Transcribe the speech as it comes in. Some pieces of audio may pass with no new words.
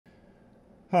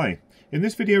Hi, in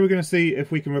this video we're going to see if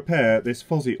we can repair this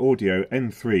Fosi Audio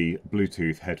N3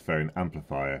 Bluetooth headphone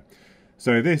amplifier.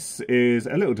 So this is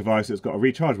a little device that's got a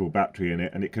rechargeable battery in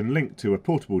it, and it can link to a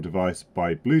portable device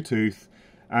by Bluetooth,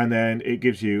 and then it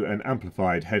gives you an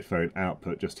amplified headphone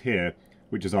output just here,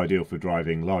 which is ideal for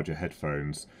driving larger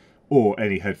headphones or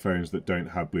any headphones that don't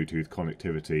have Bluetooth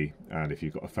connectivity, and if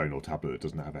you've got a phone or tablet that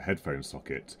doesn't have a headphone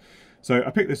socket. So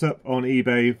I picked this up on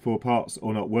eBay for parts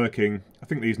or not working. I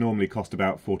think these normally cost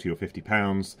about £40 or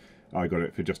 £50. I got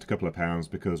it for just a couple of pounds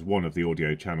because one of the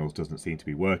audio channels doesn't seem to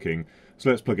be working. So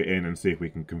let's plug it in and see if we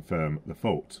can confirm the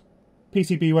fault.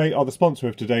 PCBWay are the sponsor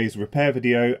of today's repair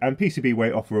video, and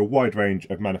PCBWay offer a wide range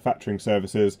of manufacturing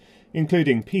services,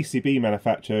 including PCB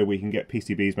manufacture. We can get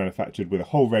PCBs manufactured with a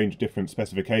whole range of different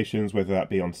specifications, whether that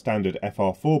be on standard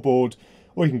FR4 board,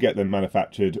 or you can get them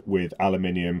manufactured with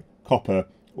aluminium, copper,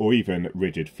 or even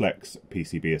rigid flex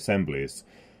PCB assemblies.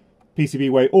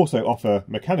 PCBWay also offer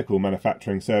mechanical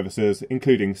manufacturing services,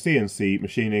 including CNC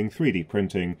machining, 3D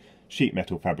printing, sheet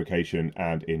metal fabrication,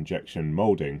 and injection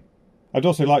moulding. I'd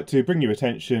also like to bring your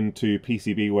attention to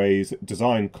PCBWay's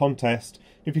design contest.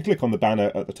 If you click on the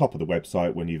banner at the top of the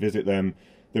website when you visit them,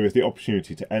 there is the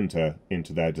opportunity to enter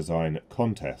into their design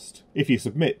contest. If you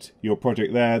submit your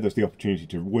project there, there's the opportunity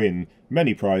to win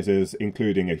many prizes,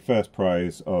 including a first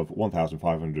prize of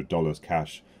 $1,500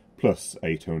 cash plus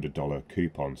a $200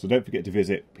 coupon. So don't forget to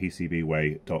visit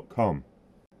PCBWay.com.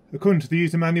 According to the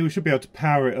user manual, we should be able to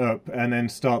power it up and then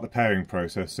start the pairing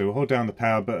process. So we'll hold down the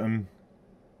power button,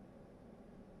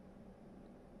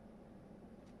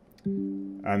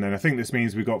 and then I think this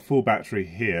means we've got full battery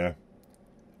here,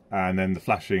 and then the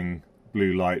flashing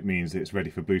blue light means it's ready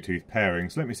for Bluetooth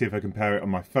pairing. So let me see if I can pair it on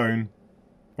my phone.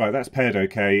 Right, that's paired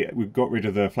okay. We've got rid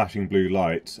of the flashing blue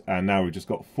light, and now we've just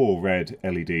got 4 red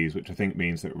LEDs, which I think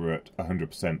means that we're at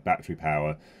 100% battery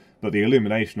power. But the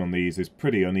illumination on these is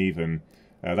pretty uneven.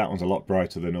 That one's a lot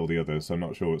brighter than all the others, so I'm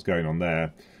not sure what's going on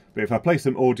there. But if I play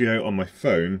some audio on my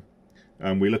phone,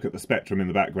 and we look at the spectrum in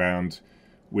the background,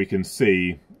 we can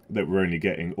see that we're only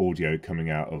getting audio coming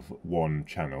out of one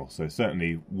channel. So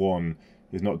certainly one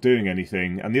is not doing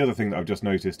anything. And the other thing that I've just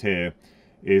noticed here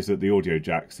is that the audio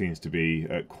jack seems to be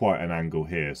at quite an angle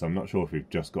here. So I'm not sure if we've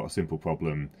just got a simple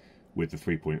problem with the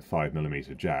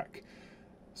 3.5mm jack.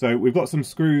 So we've got some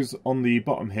screws on the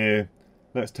bottom here.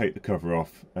 Let's take the cover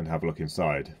off and have a look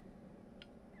inside.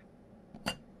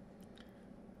 And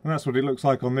that's what it looks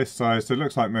like on this side. So it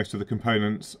looks like most of the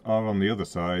components are on the other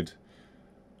side.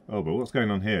 Oh, but what's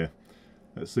going on here?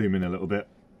 Let's zoom in a little bit.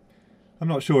 I'm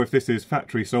not sure if this is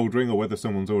factory soldering or whether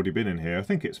someone's already been in here. I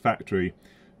think it's factory,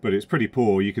 but it's pretty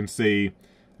poor. You can see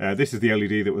this is the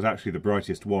LED that was actually the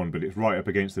brightest one, but it's right up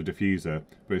against the diffuser.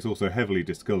 But it's also heavily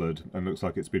discoloured and looks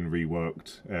like it's been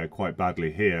reworked quite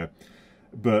badly here.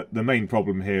 But the main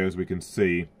problem here, as we can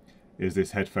see, is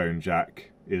this headphone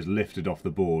jack is lifted off the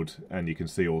board, and you can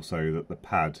see also that the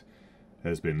pad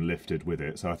has been lifted with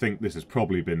it. So I think this has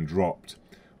probably been dropped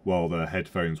while the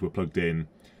headphones were plugged in,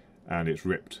 and it's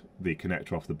ripped the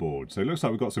connector off the board. So it looks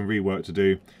like we've got some rework to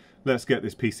do. Let's get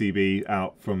this PCB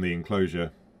out from the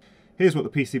enclosure. Here's what the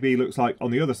PCB looks like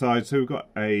on the other side. So we've got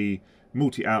a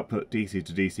multi-output DC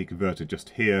to DC converter just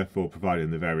here for providing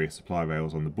the various supply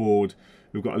rails on the board.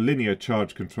 We've got a linear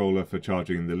charge controller for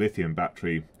charging the lithium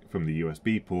battery from the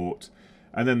USB port,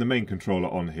 and then the main controller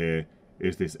on here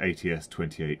is this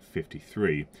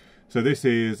ATS2853. So this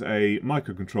is a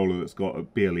microcontroller that's got a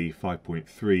BLE 5.3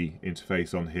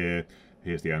 interface on here.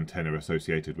 Here's the antenna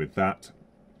associated with that.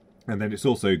 And then it's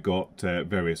also got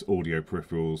various audio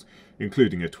peripherals,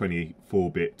 including a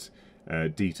 24-bit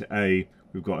D to A.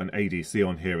 We've got an ADC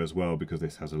on here as well because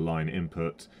this has a line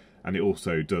input. And it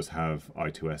also does have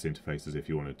I2S interfaces if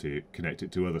you wanted to connect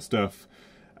it to other stuff.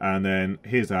 And then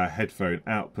here's our headphone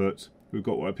output. We've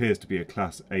got what appears to be a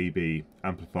Class AB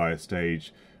amplifier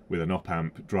stage with an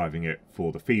op-amp driving it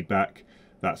for the feedback.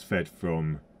 That's fed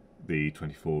from the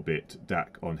 24-bit DAC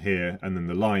on here, and then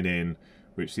the line in,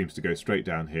 which seems to go straight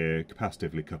down here,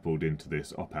 capacitively coupled into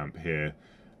this op-amp here,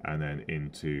 and then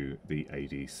into the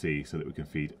ADC so that we can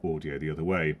feed audio the other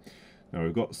way. Now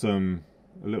we've got a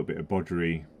little bit of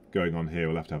bodgery going on here.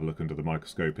 We'll have to have a look under the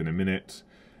microscope in a minute.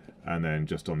 And then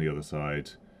just on the other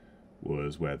side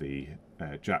was where the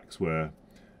jacks were,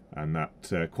 and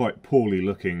that quite poorly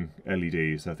looking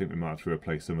LEDs. I think we might have to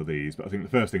replace some of these, but I think the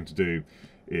first thing to do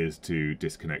is to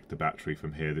disconnect the battery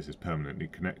from here. This is permanently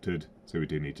connected, so we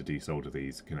do need to desolder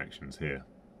these connections here.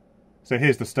 So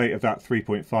here's the state of that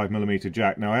 3.5mm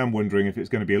jack. Now I am wondering if it's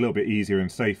going to be a little bit easier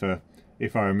and safer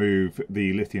if I remove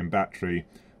the lithium battery.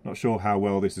 Not sure how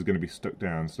well this is going to be stuck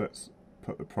down, so let's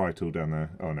put the pry tool down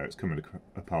there. Oh no, it's coming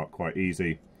apart quite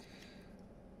easy.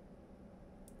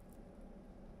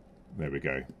 There we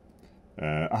go.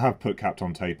 I have put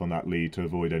Kapton tape on that lead to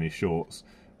avoid any shorts,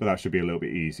 but that should be a little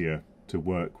bit easier to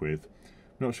work with.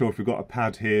 Not sure if we've got a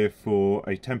pad here for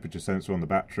a temperature sensor on the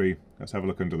battery. Let's have a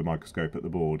look under the microscope at the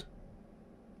board.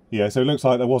 Yeah, so it looks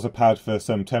like there was a pad for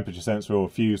some temperature sensor or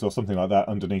fuse or something like that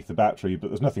underneath the battery, but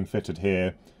there's nothing fitted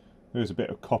here. There is a bit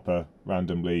of copper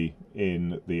randomly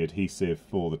in the adhesive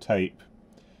for the tape.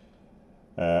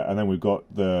 And then we've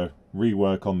got the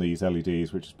rework on these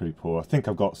LEDs, which is pretty poor. I think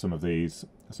I've got some of these,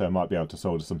 so I might be able to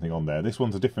solder something on there. This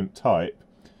one's a different type,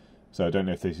 so I don't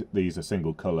know if these are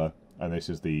single colour. And this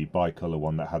is the bi-colour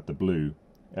one that had the blue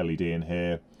LED in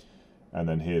here. And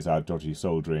then here's our dodgy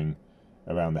soldering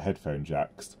around the headphone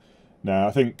jacks. Now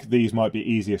I think these might be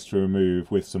easiest to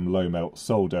remove with some low melt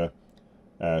solder,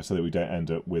 so that we don't end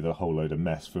up with a whole load of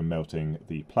mess from melting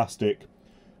the plastic.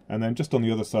 And then just on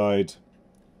the other side,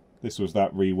 this was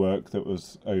that rework that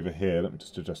was over here. Let me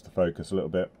just adjust the focus a little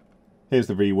bit. Here's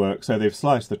the rework. So they've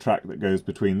sliced the track that goes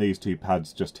between these two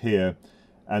pads just here.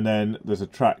 And then there's a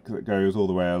track that goes all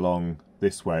the way along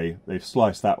this way. They've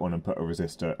sliced that one and put a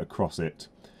resistor across it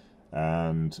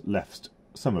and left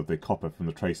some of the copper from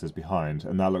the tracers behind.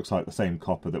 And that looks like the same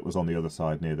copper that was on the other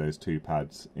side near those two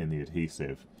pads in the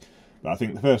adhesive. But I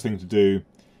think the first thing to do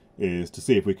is to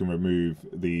see if we can remove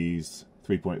these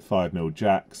 3.5mm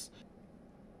jacks.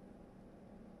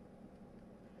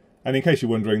 And in case you're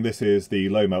wondering, this is the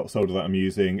low melt solder that I'm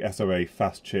using, SRA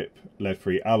fast chip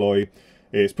lead-free alloy.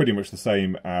 It's pretty much the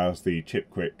same as the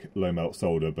Chip Quick low melt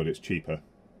solder, but it's cheaper.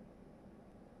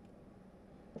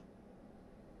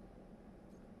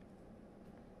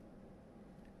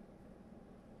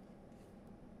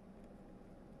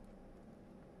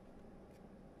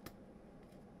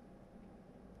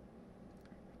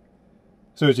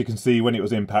 So as you can see, when it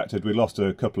was impacted, we lost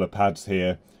a couple of pads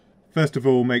here. First of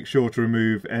all, make sure to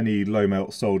remove any low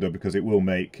melt solder because it will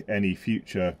make any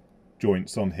future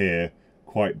joints on here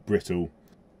quite brittle.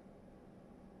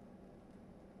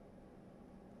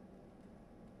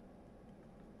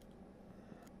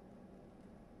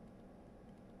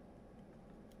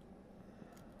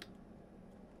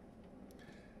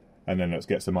 And then let's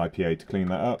get some IPA to clean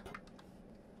that up.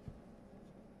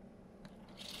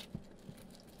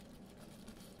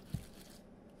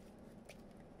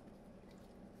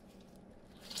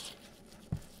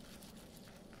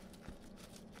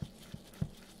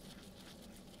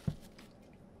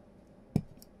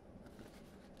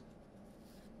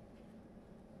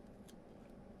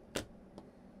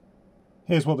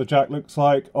 Here's what the jack looks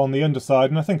like on the underside,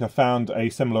 and I think I found a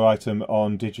similar item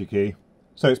on DigiKey.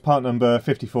 So it's part number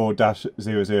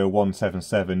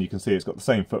 54-00177. You can see it's got the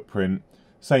same footprint,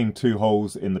 same two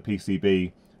holes in the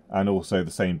PCB, and also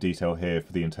the same detail here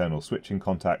for the internal switching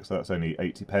contacts. So that's only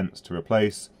 80p to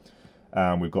replace.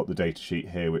 And we've got the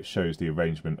datasheet here which shows the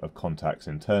arrangement of contacts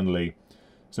internally,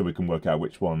 so we can work out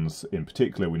which ones in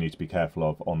particular we need to be careful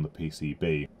of on the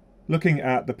PCB. Looking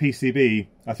at the PCB,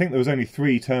 I think there was only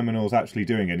 3 terminals actually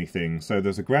doing anything. So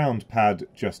there's a ground pad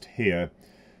just here,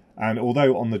 and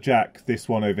although on the jack this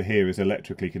one over here is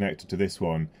electrically connected to this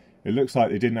one, it looks like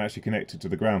they didn't actually connect it to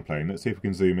the ground plane. Let's see if we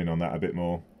can zoom in on that a bit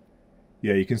more.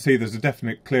 Yeah, you can see there's a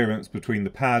definite clearance between the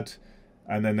pad,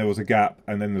 and then there was a gap,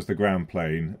 and then there's the ground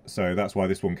plane. So that's why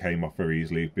this one came off very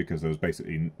easily, because there was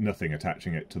basically nothing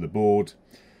attaching it to the board.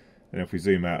 And if we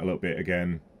zoom out a little bit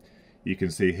again, you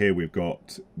can see here we've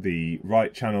got the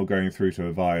right channel going through to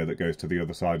a via that goes to the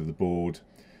other side of the board.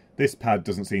 This pad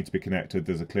doesn't seem to be connected,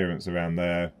 there's a clearance around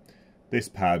there. This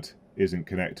pad isn't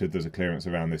connected, there's a clearance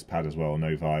around this pad as well,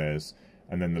 no vias.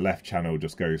 And then the left channel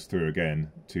just goes through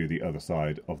again to the other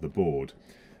side of the board.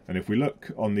 And if we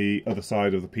look on the other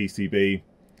side of the PCB,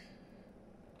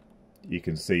 you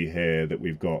can see here that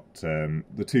we've got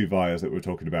the 2 vias that we're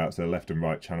talking about, so the left and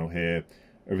right channel here,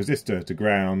 a resistor to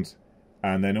ground,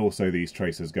 and then also these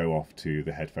tracers go off to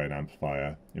the headphone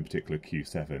amplifier, in particular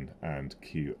Q7 and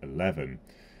Q11.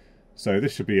 So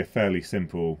this should be a fairly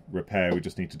simple repair. We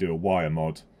just need to do a wire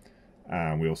mod,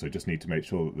 and we also just need to make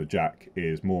sure that the jack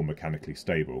is more mechanically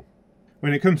stable.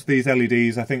 When it comes to these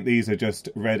LEDs, I think these are just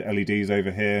red LEDs over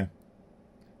here.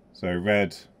 So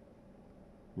red,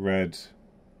 red,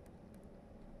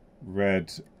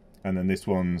 red, and then this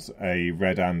one's a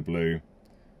red and blue.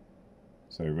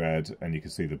 So red, and you can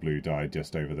see the blue dye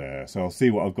just over there. So I'll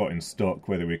see what I've got in stock,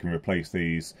 whether we can replace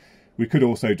these. We could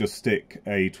also just stick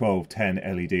a 1210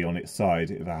 LED on its side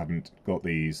if I haven't got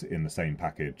these in the same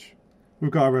package.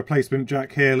 We've got a replacement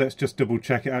jack here. Let's just double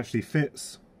check it actually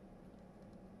fits.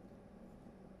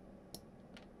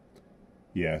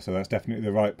 Yeah, so that's definitely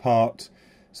the right part.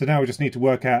 So now we just need to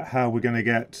work out how we're going to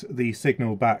get the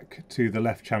signal back to the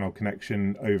left channel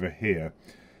connection over here.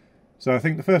 So I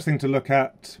think the first thing to look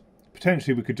at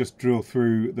potentially we could just drill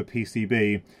through the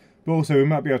PCB, but also we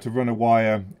might be able to run a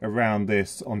wire around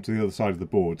this onto the other side of the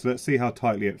board. So let's see how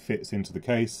tightly it fits into the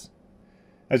case.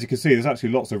 As you can see, there's actually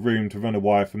lots of room to run a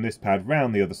wire from this pad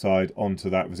round the other side onto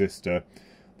that resistor.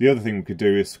 The other thing we could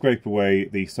do is scrape away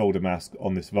the solder mask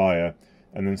on this via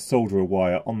and then solder a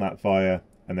wire on that via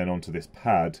and then onto this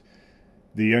pad.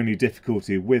 The only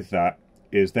difficulty with that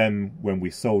is then when we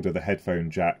solder the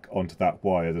headphone jack onto that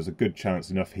wire, there's a good chance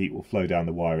enough heat will flow down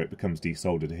the wire, it becomes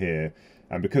desoldered here,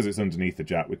 and because it's underneath the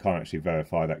jack we can't actually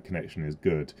verify that connection is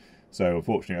good. So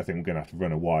unfortunately I think we're going to have to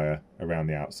run a wire around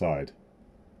the outside.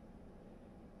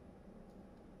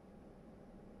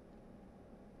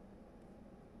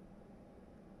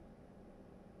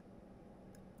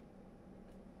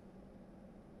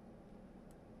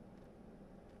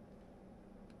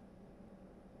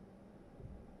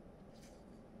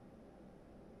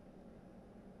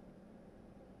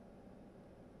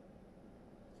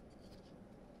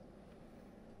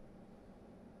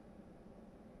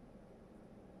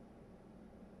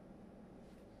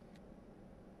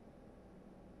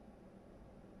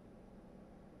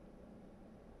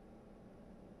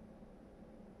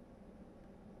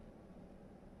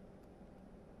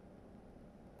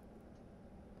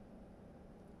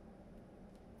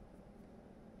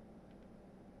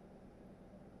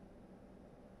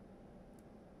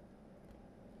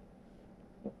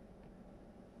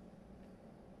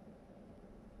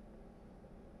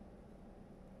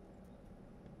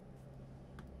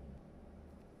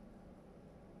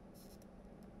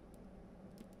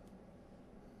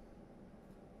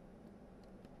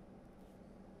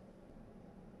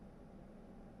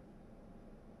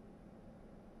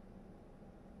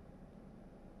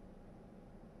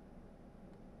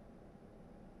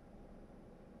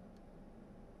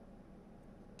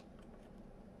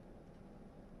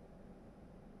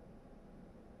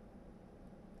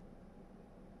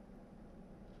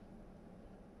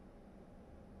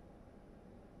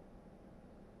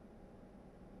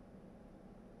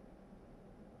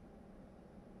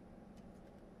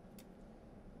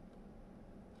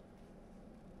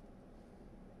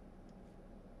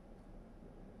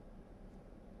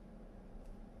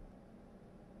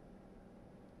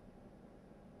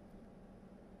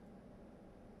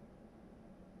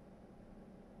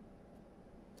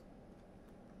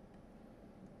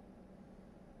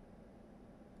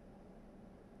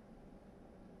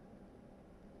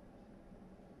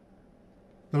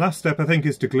 The last step I think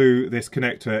is to glue this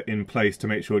connector in place to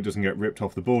make sure it doesn't get ripped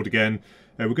off the board again.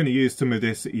 We're going to use some of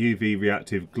this UV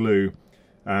reactive glue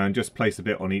and just place a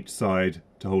bit on each side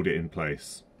to hold it in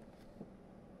place.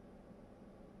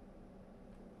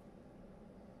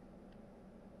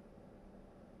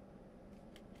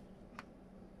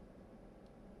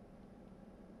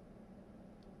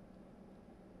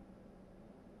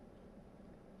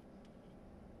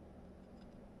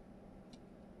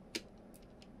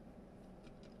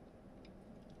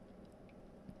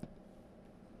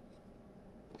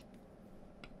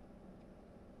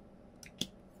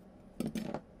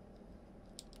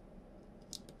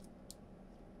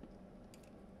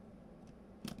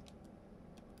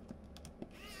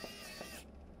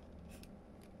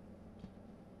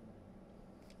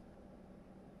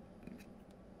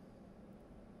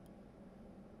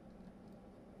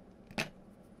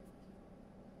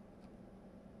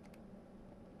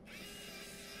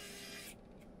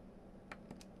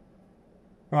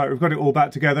 Right, we've got it all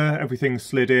back together, everything's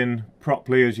slid in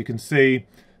properly as you can see.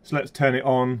 So let's turn it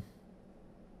on.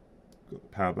 Got the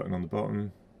power button on the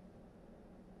bottom.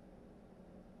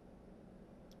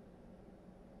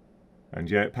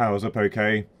 And yeah, it powers up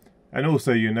okay. And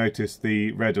also you notice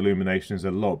the red illumination is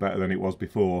a lot better than it was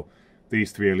before.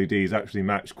 These three LEDs actually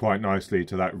match quite nicely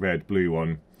to that red blue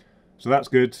one. So that's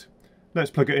good.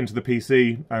 Let's plug it into the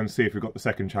PC and see if we've got the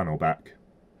second channel back.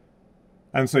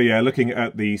 And so yeah, looking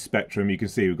at the spectrum, you can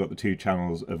see we've got the two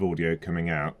channels of audio coming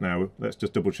out. Now let's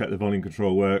just double check the volume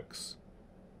control works.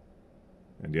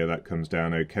 And yeah, that comes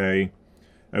down okay.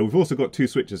 We've also got two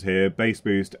switches here, bass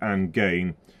boost and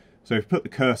gain. So if we put the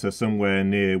cursor somewhere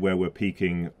near where we're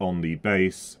peaking on the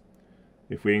bass,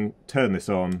 if we turn this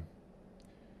on,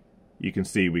 you can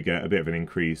see we get a bit of an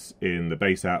increase in the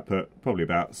bass output, probably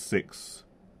about 6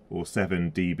 or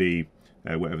 7 dB,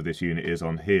 whatever this unit is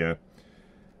on here.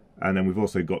 And then we've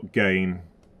also got gain,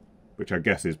 which I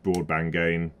guess is broadband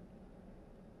gain,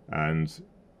 and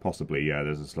possibly, yeah,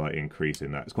 there's a slight increase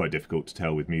in that. It's quite difficult to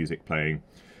tell with music playing.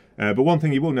 But one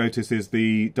thing you will notice is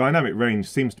the dynamic range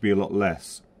seems to be a lot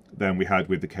less than we had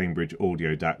with the Cambridge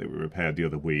audio DAC that we repaired the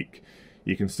other week.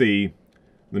 You can see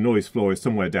the noise floor is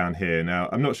somewhere down here. Now,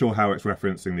 I'm not sure how it's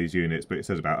referencing these units, but it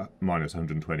says about minus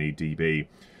 120 dB.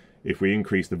 if we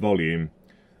increase the volume,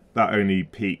 that only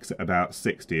peaks at about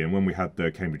 60, and when we had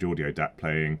the Cambridge Audio DAC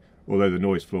playing, although the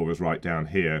noise floor was right down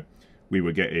here, we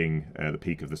were getting the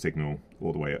peak of the signal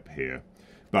all the way up here.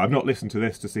 But I've not listened to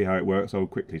this to see how it works. I'll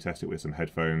quickly test it with some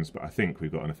headphones, but I think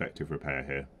we've got an effective repair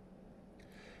here.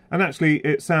 And actually,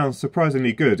 it sounds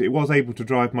surprisingly good. It was able to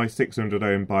drive my 600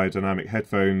 ohm biodynamic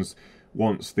headphones.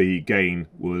 Once the gain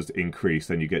was increased,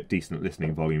 then you get decent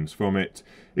listening volumes from it.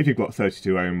 If you've got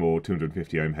 32 ohm or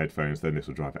 250 ohm headphones, then this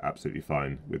will drive it absolutely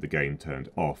fine with the gain turned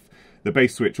off. The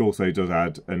bass switch also does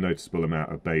add a noticeable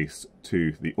amount of bass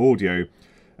to the audio.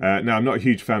 Now, I'm not a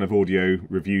huge fan of audio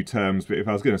review terms, but if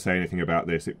I was going to say anything about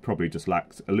this, it probably just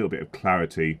lacks a little bit of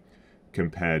clarity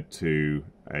compared to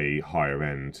a higher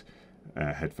end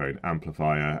headphone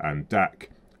amplifier and DAC,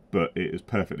 but it is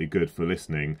perfectly good for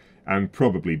listening and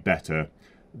probably better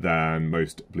than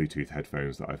most Bluetooth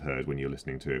headphones that I've heard when you're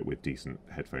listening to it with decent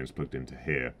headphones plugged into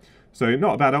here. So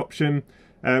not a bad option.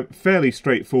 Fairly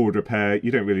straightforward repair.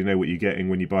 You don't really know what you're getting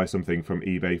when you buy something from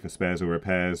eBay for spares or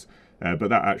repairs, but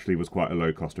that actually was quite a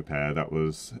low cost repair. That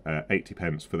was 80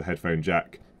 pence for the headphone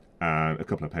jack and a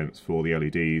couple of pence for the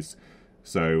LEDs.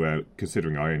 So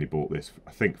considering I only bought this,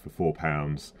 I think, for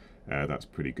 £4, that's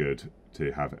pretty good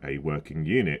to have a working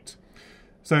unit.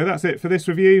 So that's it for this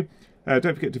review.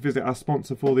 Don't forget to visit our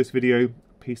sponsor for this video,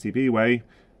 PCBWay.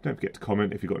 Don't forget to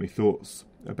comment if you've got any thoughts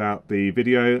about the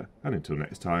video, and until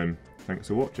next time, thanks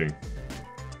for watching.